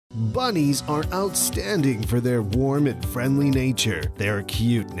Bunnies are outstanding for their warm and friendly nature. Their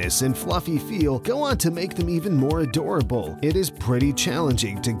cuteness and fluffy feel go on to make them even more adorable. It is pretty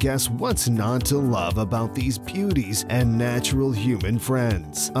challenging to guess what's not to love about these beauties and natural human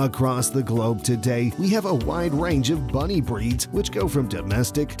friends. Across the globe today, we have a wide range of bunny breeds which go from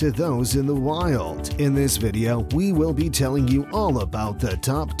domestic to those in the wild. In this video, we will be telling you all about the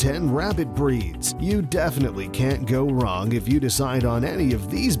top 10 rabbit breeds. You definitely can't go wrong if you decide on any of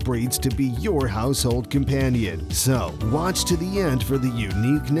these breeds to be your household companion. So, watch to the end for the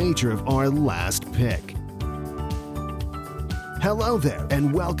unique nature of our last pick. Hello there,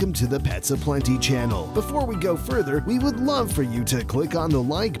 and welcome to the Pets Aplenty channel. Before we go further, we would love for you to click on the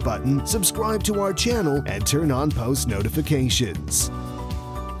like button, subscribe to our channel, and turn on post notifications.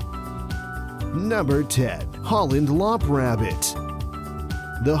 Number 10. Holland Lop Rabbit.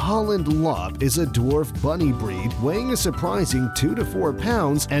 The Holland Lop is a dwarf bunny breed weighing a surprising 2 to 4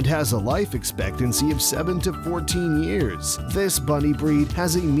 pounds and has a life expectancy of 7 to 14 years. This bunny breed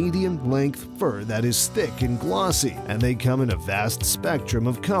has a medium-length fur that is thick and glossy, and they come in a vast spectrum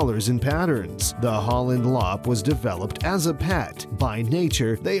of colors and patterns. The Holland Lop was developed as a pet. By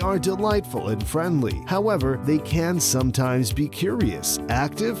nature, they are delightful and friendly. However, they can sometimes be curious,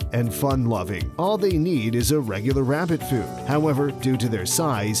 active, and fun-loving. All they need is a regular rabbit food. However, due to their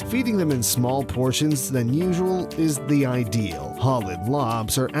size, feeding them in small portions than usual is the ideal. Holland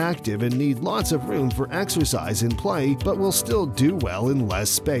Lops are active and need lots of room for exercise and play, but will still do well in less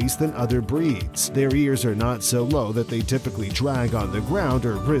space than other breeds. Their ears are not so low that they typically drag on the ground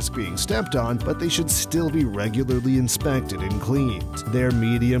or risk being stepped on, but they should still be regularly inspected and cleaned. Their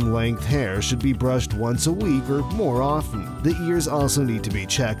medium-length hair should be brushed once a week or more often. The ears also need to be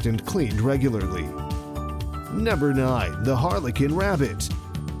checked and cleaned regularly. Number 9. The Harlequin Rabbit.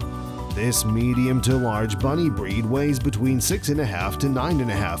 This medium to large bunny breed weighs between 6.5 to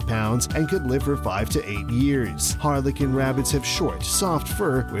 9.5 pounds and could live for 5 to 8 years. Harlequin rabbits have short, soft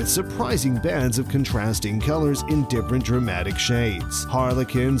fur with surprising bands of contrasting colors in different dramatic shades.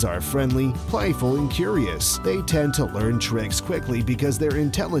 Harlequins are friendly, playful, and curious. They tend to learn tricks quickly because they're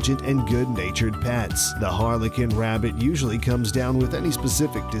intelligent and good-natured pets. The Harlequin rabbit usually comes down with any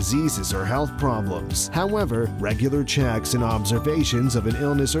specific diseases or health problems. However, regular checks and observations of an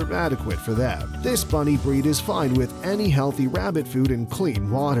illness are adequate for them. This bunny breed is fine with any healthy rabbit food and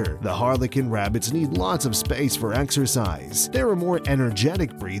clean water. The Harlequin rabbits need lots of space for exercise. They're a more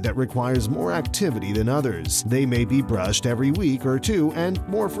energetic breed that requires more activity than others. They may be brushed every week or two and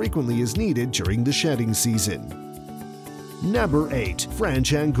more frequently as needed during the shedding season. Number 8.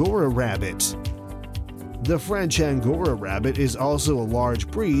 French Angora Rabbit. The French Angora rabbit is also a large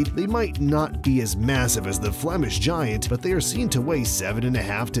breed. They might not be as massive as the Flemish giant, but they are seen to weigh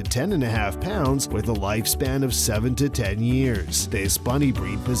 7.5 to 10.5 pounds with a lifespan of 7 to 10 years. This bunny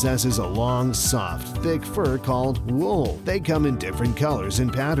breed possesses a long, soft, thick fur called wool. They come in different colors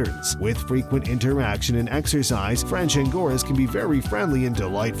and patterns. With frequent interaction and exercise, French Angoras can be very friendly and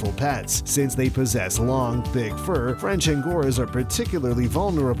delightful pets. Since they possess long, thick fur, French Angoras are particularly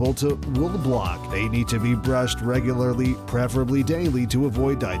vulnerable to wool block. They need to be brushed regularly, preferably daily, to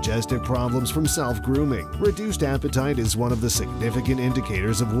avoid digestive problems from self-grooming. Reduced appetite is one of the significant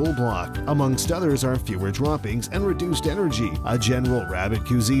indicators of wool block. Amongst others are fewer droppings and reduced energy. A general rabbit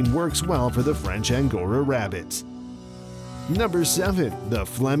cuisine works well for the French Angora rabbit. Number 7. The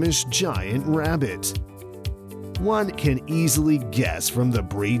Flemish Giant Rabbit. One can easily guess from the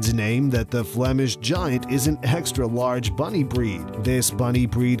breed's name that the Flemish Giant is an extra-large bunny breed. This bunny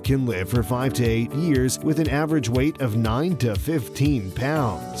breed can live for 5 to 8 years with an average weight of 9 to 15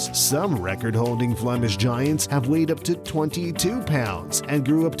 pounds. Some record-holding Flemish Giants have weighed up to 22 pounds and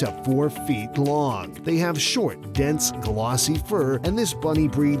grew up to 4 feet long. They have short, dense, glossy fur, and this bunny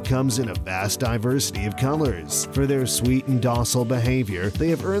breed comes in a vast diversity of colors. For their sweet and docile behavior, they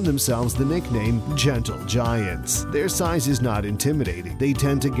have earned themselves the nickname Gentle Giants. Their size is not intimidating. They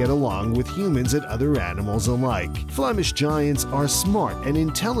tend to get along with humans and other animals alike. Flemish Giants are smart and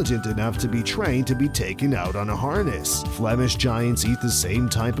intelligent enough to be trained to be taken out on a harness. Flemish Giants eat the same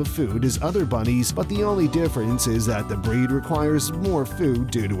type of food as other bunnies, but the only difference is that the breed requires more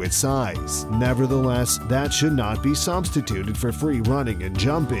food due to its size. Nevertheless, that should not be substituted for free running and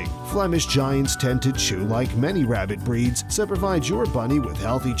jumping. Flemish Giants tend to chew like many rabbit breeds, so provide your bunny with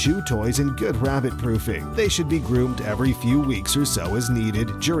healthy chew toys and good rabbit proofing. They should be groomed every few weeks or so as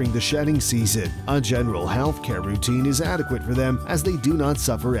needed during the shedding season. A general health care routine is adequate for them as they do not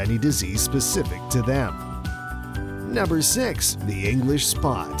suffer any disease specific to them. Number 6. The English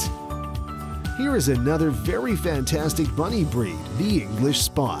Spot. Here is another very fantastic bunny breed, the English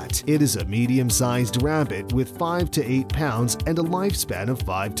Spot. It is a medium-sized rabbit with 5 to 8 pounds and a lifespan of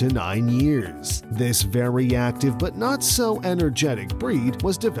 5 to 9 years. This very active but not so energetic breed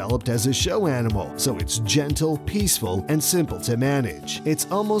was developed as a show animal, so it's gentle, peaceful, and simple to manage. It's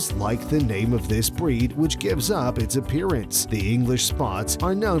almost like the name of this breed, which gives up its appearance. The English Spots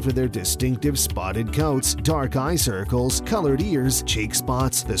are known for their distinctive spotted coats, dark eye circles, colored ears, cheek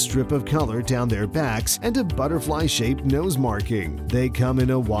spots, the strip of color down their backs, and a butterfly-shaped nose marking. They come in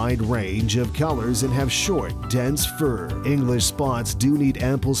a wide range of colors and have short, dense fur. English Spots do need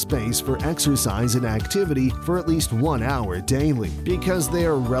ample space for exercise and activity for at least 1 hour daily. Because they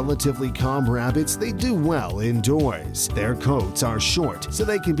are relatively calm rabbits, they do well indoors. Their coats are short, so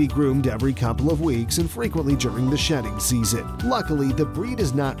they can be groomed every couple of weeks and frequently during the shedding season. Luckily, the breed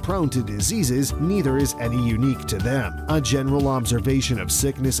is not prone to diseases, neither is any unique to them. A general observation of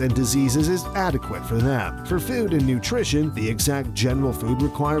sickness and diseases is adequate for them. For food and nutrition, the exact general food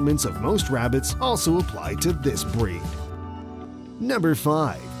requirements of most rabbits also apply to this breed. Number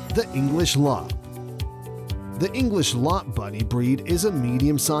 5. The English Lop. The English Lop bunny breed is a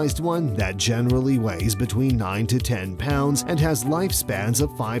medium-sized one that generally weighs between 9 to 10 pounds and has lifespans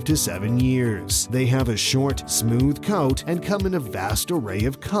of 5 to 7 years. They have a short, smooth coat and come in a vast array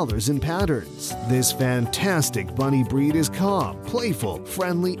of colors and patterns. This fantastic bunny breed is calm, playful,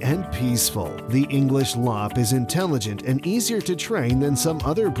 friendly, and peaceful. The English Lop is intelligent and easier to train than some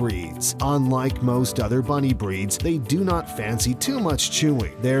other breeds. Unlike most other bunny breeds, they do not fancy too much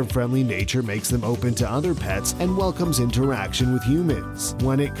chewing. Their friendly nature makes them open to other pets and welcomes interaction with humans.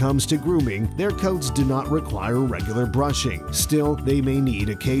 When it comes to grooming, their coats do not require regular brushing. Still, they may need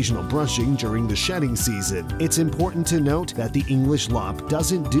occasional brushing during the shedding season. It's important to note that the English Lop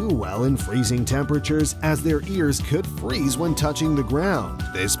doesn't do well in freezing temperatures, as their ears could freeze when touching the ground.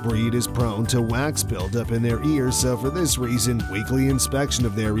 This breed is prone to wax buildup in their ears, so for this reason, weekly inspection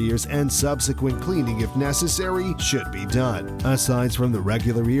of their ears and subsequent cleaning if necessary should be done. Aside from the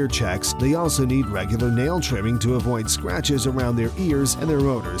regular ear checks, they also need regular nail trimming to avoid scratches around their ears and their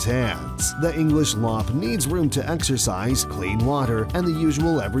owner's hands. The English Lop needs room to exercise, clean water, and the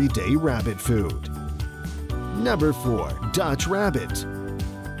usual everyday rabbit food. Number 4. Dutch Rabbit.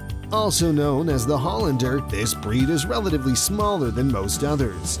 Also known as the Hollander, this breed is relatively smaller than most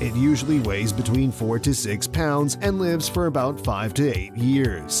others. It usually weighs between 4 to 6 pounds and lives for about 5 to 8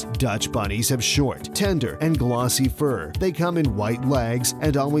 years. Dutch bunnies have short, tender, and glossy fur. They come in white legs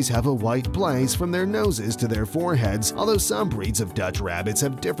and always have a white blaze from their noses to their foreheads, although some breeds of Dutch rabbits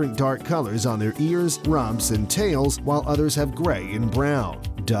have different dark colors on their ears, rumps, and tails, while others have gray and brown.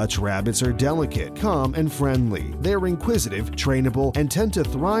 Dutch rabbits are delicate, calm, and friendly. They're inquisitive, trainable, and tend to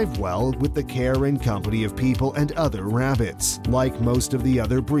thrive well with the care and company of people and other rabbits. Like most of the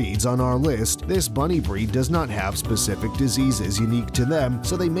other breeds on our list, this bunny breed does not have specific diseases unique to them,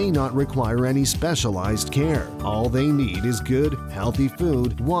 so they may not require any specialized care. All they need is good, healthy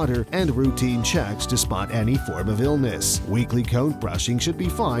food, water, and routine checks to spot any form of illness. Weekly coat brushing should be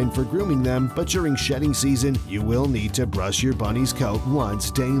fine for grooming them, but during shedding season, you will need to brush your bunny's coat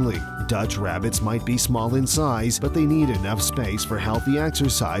once daily. Dutch rabbits might be small in size, but they need enough space for healthy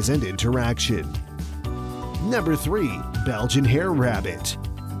exercise and interaction. Number 3. Belgian Hair Rabbit.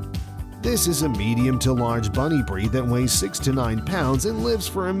 This is a medium to large bunny breed that weighs 6 to 9 pounds and lives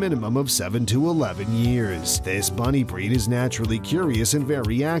for a minimum of 7 to 11 years. This bunny breed is naturally curious and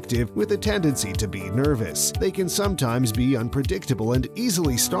very active, with a tendency to be nervous. They can sometimes be unpredictable and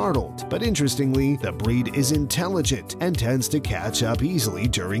easily startled, but interestingly, the breed is intelligent and tends to catch up easily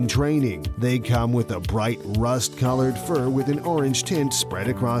during training. They come with a bright rust-colored fur with an orange tint spread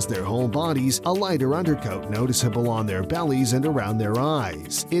across their whole bodies, a lighter undercoat noticeable on their bellies and around their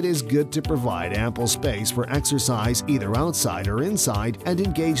eyes. It is good to provide ample space for exercise either outside or inside and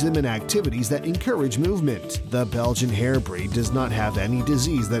engage them in activities that encourage movement. The Belgian hair breed does not have any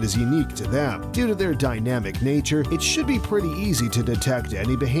disease that is unique to them. Due to their dynamic nature, it should be pretty easy to detect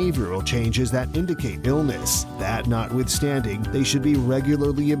any behavioral changes that indicate illness. That notwithstanding, they should be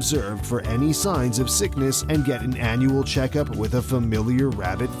regularly observed for any signs of sickness and get an annual checkup with a familiar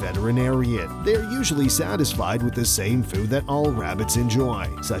rabbit veterinarian. They are usually satisfied with the same food that all rabbits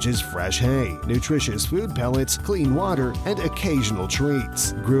enjoy, such as fresh hay, nutritious food pellets, clean water, and occasional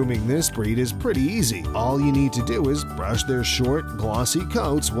treats. Grooming this breed is pretty easy. All you need to do is brush their short, glossy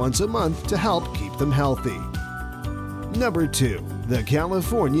coats once a month to help keep them healthy. Number 2. The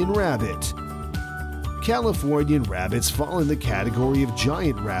Californian Rabbit. Californian rabbits fall in the category of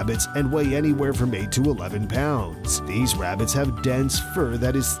giant rabbits and weigh anywhere from 8 to 11 pounds. These rabbits have dense fur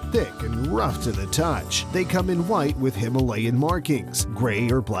that is thick and rough to the touch. They come in white with Himalayan markings, gray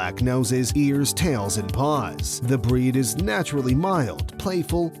or black noses, ears, tails, and paws. The breed is naturally mild,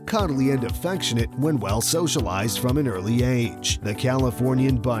 playful, cuddly, and affectionate when well socialized from an early age. The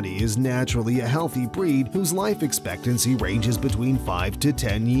Californian Bunny is naturally a healthy breed whose life expectancy ranges between 5 to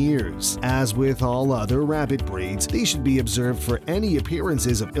 10 years. As with all other rabbit breeds, these should be observed for any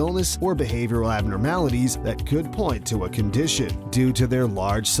appearances of illness or behavioral abnormalities that could point to a condition. Due to their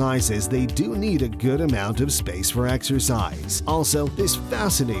large sizes, they do need a good amount of space for exercise. Also, this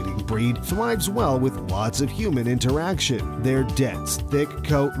fascinating breed thrives well with lots of human interaction. Their dense, thick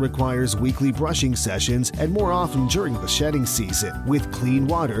coat requires weekly brushing sessions and more often during the shedding season, with clean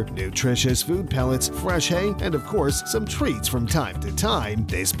water, nutritious food pellets, fresh hay, and of course some treats from time to time.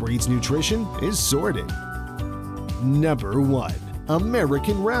 This breed's nutrition is sorted. Number 1.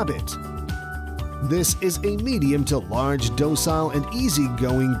 American Rabbit. This is a medium to large, docile, and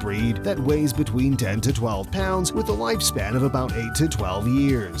easygoing breed that weighs between 10 to 12 pounds with a lifespan of about 8 to 12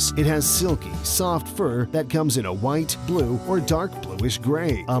 years. It has silky, soft fur that comes in a white, blue, or dark bluish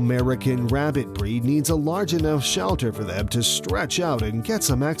gray. American Rabbit breed needs a large enough shelter for them to stretch out and get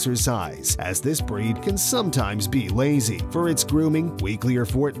some exercise, as this breed can sometimes be lazy. For its grooming, weekly or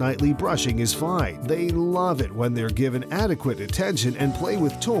fortnightly brushing is fine. They love it when they're given adequate attention and play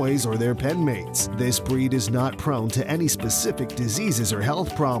with toys or their pen mates. This breed is not prone to any specific diseases or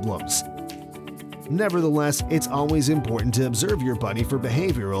health problems. Nevertheless, it's always important to observe your bunny for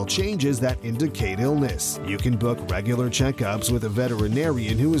behavioral changes that indicate illness. You can book regular checkups with a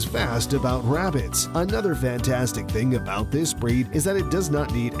veterinarian who is fast about rabbits. Another fantastic thing about this breed is that it does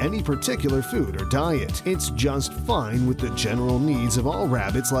not need any particular food or diet. It's just fine with the general needs of all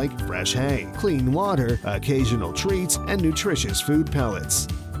rabbits like fresh hay, clean water, occasional treats, and nutritious food pellets.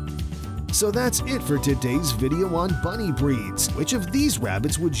 So that's it for today's video on bunny breeds. Which of these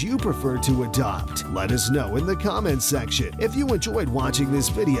rabbits would you prefer to adopt? Let us know in the comments section. If you enjoyed watching this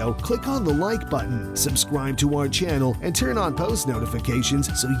video, click on the like button, subscribe to our channel, and turn on post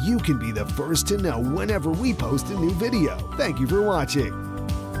notifications so you can be the first to know whenever we post a new video. Thank you for watching.